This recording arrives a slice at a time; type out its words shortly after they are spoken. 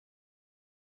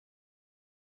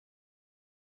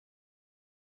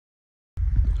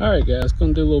Alright guys,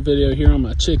 gonna do a little video here on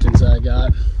my chickens I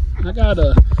got. I got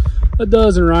a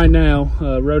dozen right now,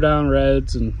 Rhode Island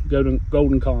Reds and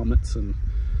Golden Comets, and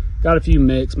got a few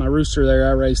mix. My rooster there,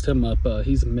 I raised him up.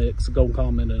 He's a mix, a Golden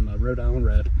Comet and a Rhode Island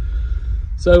Red.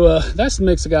 So that's the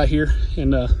mix I got here,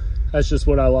 and that's just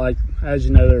what I like. As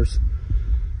you know, there's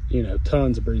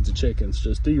tons of breeds of chickens.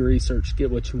 Just do your research,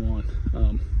 get what you want.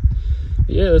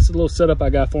 Yeah, this is a little setup I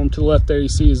got for them. To the left there, you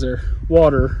see is their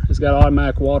water. It's got an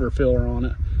automatic water filler on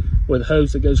it with a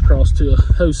hose that goes across to a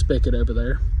hose spigot over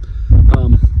there.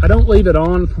 I don't leave it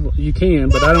on. Well, you can,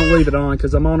 but I don't leave it on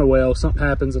because I'm on a well. Something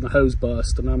happens and the hose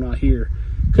busts and I'm not here.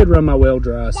 Could run my well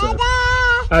dry, so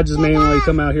I just manually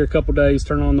come out here a couple days,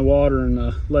 turn on the water,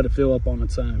 and let it fill up on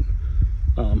its own.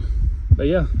 But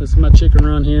yeah, this is my chicken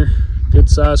run here. Good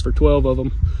size for 12 of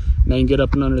them. And they can get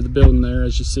up and under the building there,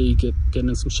 as you see, getting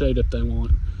in some shade if they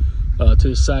want. To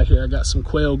the side here, I got some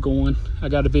quail going. I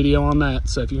got a video on that,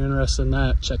 so if you're interested in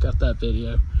that, check out that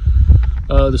video.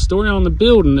 The story on the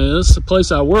building is, the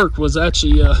place I worked was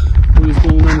actually, we was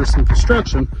going under some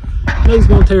construction. They was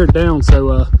going to tear it down,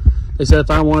 so they said if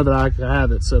I wanted it, I could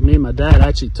have it. So me and my dad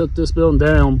actually took this building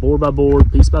down, board by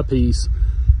board, piece by piece,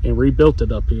 and rebuilt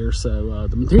it up here. So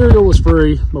the material was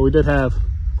free, but we did have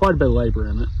quite a bit of labor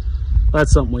in it.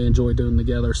 That's something we enjoy doing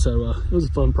together, so it was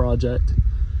a fun project.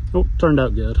 Oh, turned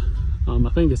out good. I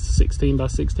think it's a 16 by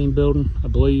 16 building, I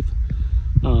believe.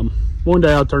 One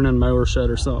day I'll turn in a mower shed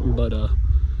or something, but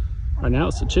right now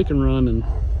it's a chicken run and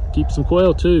keep some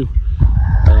quail too.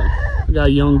 I got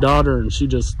a young daughter and she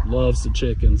just loves the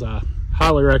chickens. I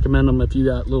highly recommend them if you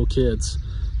got little kids.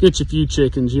 Get you a few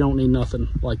chickens. You don't need nothing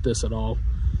like this at all.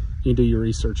 You can do your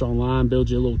research online, build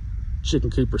you a little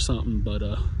chicken coop or something, but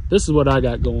this is what I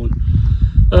got going.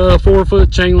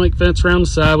 4-foot chain link fence around the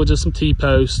side with just some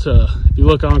T-posts. If you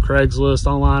look on Craigslist,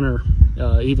 online, or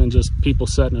even just people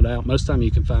setting it out, most of the time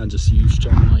you can find just used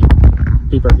chain link.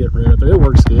 People are getting rid of it. It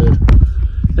works good.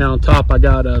 Now on top I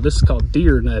got this is called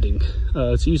deer netting.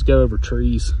 It's used to go over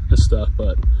trees and stuff,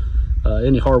 but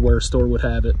any hardware store would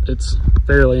have it. It's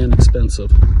fairly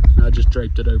inexpensive. I just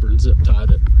draped it over and zip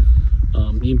tied it.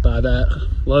 You can buy that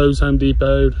Lowe's, Home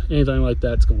Depot, anything like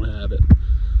that's going to have it.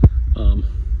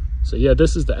 So yeah,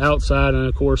 this is the outside, and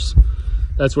of course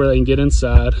that's where they can get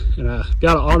inside. And I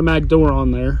got an automatic door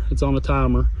on there. It's on a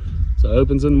timer, so it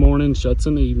opens in the morning, shuts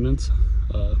in the evenings.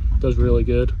 Does really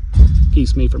good,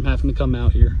 keeps me from having to come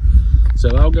out here.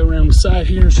 So I'll go around the side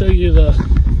here and show you the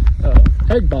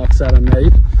egg box that I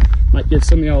made. Might give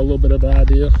some of y'all a little bit of an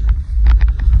idea.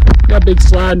 Got a big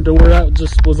sliding door that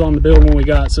just was on the building when we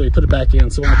got, so we put it back in.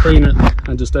 So when I clean it,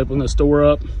 I just open this door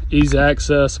up, easy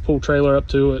access, pull trailer up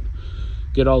to it,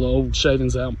 get all the old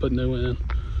shavings out and put new in.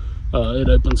 It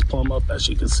opens plumb up, as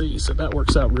you can see, so that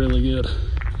works out really good.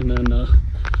 And then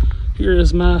here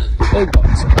is my egg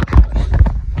box.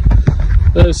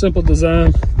 Very simple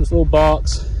design, this little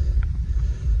box.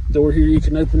 Door here, you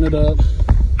can open it up.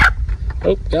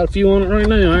 Oh, got a few on it right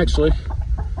now, actually.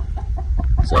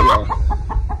 So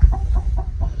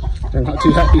they're not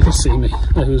too happy to see me.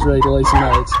 Who's ready to lay some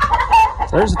eggs.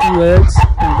 So there's a few eggs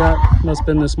I got, must have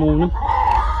been this morning.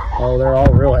 Oh, they're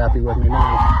all real happy with me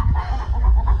now.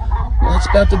 That's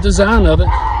about the design of it.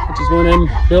 I just went in,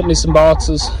 built me some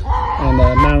boxes, and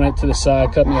mounted it to the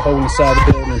side, cut me a hole in the side of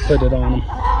the building and put it on them.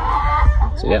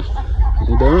 So yeah,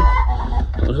 I'm done.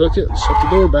 Unhook it, shut the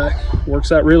door back.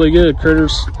 Works out really good.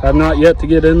 Critters have not yet to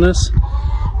get in this.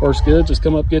 Works good, just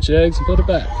come up, get your eggs, and put it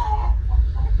back.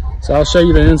 So I'll show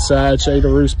you the inside, show you the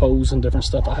roost poles and different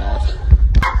stuff I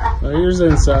have. Well, here's the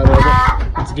inside of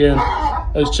it. Once again,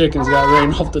 those chickens got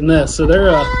rained off the nest, so they're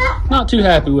not too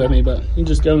happy with me, but you can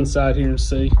just go inside here and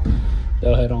see.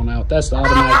 They'll head on out. That's the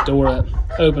automatic door that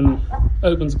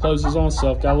opens and closes on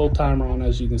itself. Got a little timer on,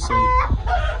 as you can see.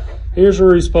 Here's the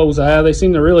roost poles I have. They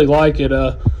seem to really like it.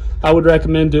 I would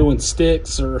recommend doing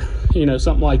sticks or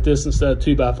something like this instead of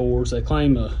 2x4s. They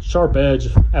claim a sharp edge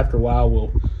after a while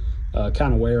will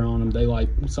kind of wear on them. They like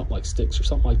something like sticks or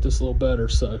something like this a little better.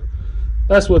 So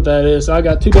that's what that is. I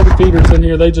got two double feeders in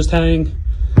here. They just hang.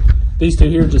 These two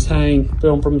here just hang,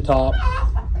 fill them from the top.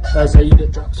 That's how you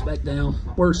get drops back down.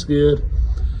 Works good.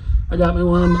 I got me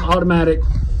one of them automatic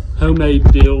homemade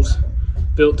deals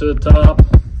built to the top.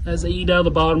 As they eat out of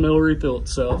the bottom, it'll refill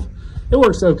itself. It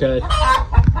works okay.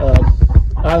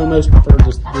 I almost prefer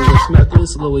just to do this method.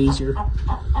 It's a little easier.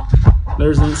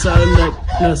 There's the inside of the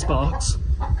nest box.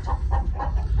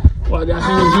 What I got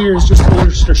hanging here is just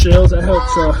oyster shells. That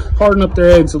helps harden up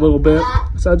their eggs a little bit.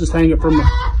 So I just hang it from a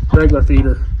regular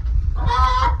feeder.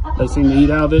 They seem to eat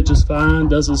out of it just fine.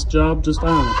 Does its job just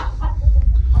fine.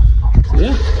 So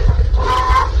yeah.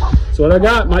 So what I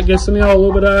got might give some of y'all a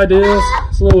little bit of ideas.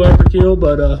 It's a little overkill,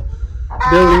 but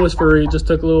building was free. It just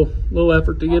took a little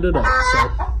effort to get it up. So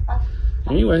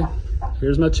anyway,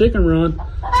 here's my chicken run.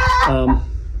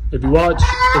 If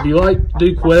you like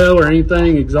do quail or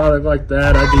anything exotic like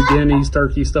that, I do guineas,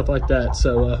 turkey, stuff like that.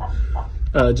 So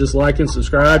just like and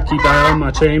subscribe. Keep an eye on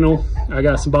my channel. I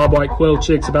got some bobwhite quail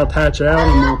chicks about to hatch out.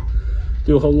 I'm gonna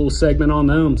do a whole little segment on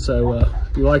them. So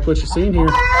if you like what you're seeing here,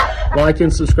 like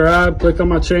and subscribe. Click on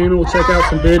my channel. Check out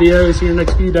some videos. Here in the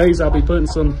next few days, I'll be putting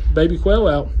some baby quail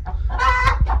out.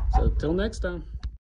 So till next time.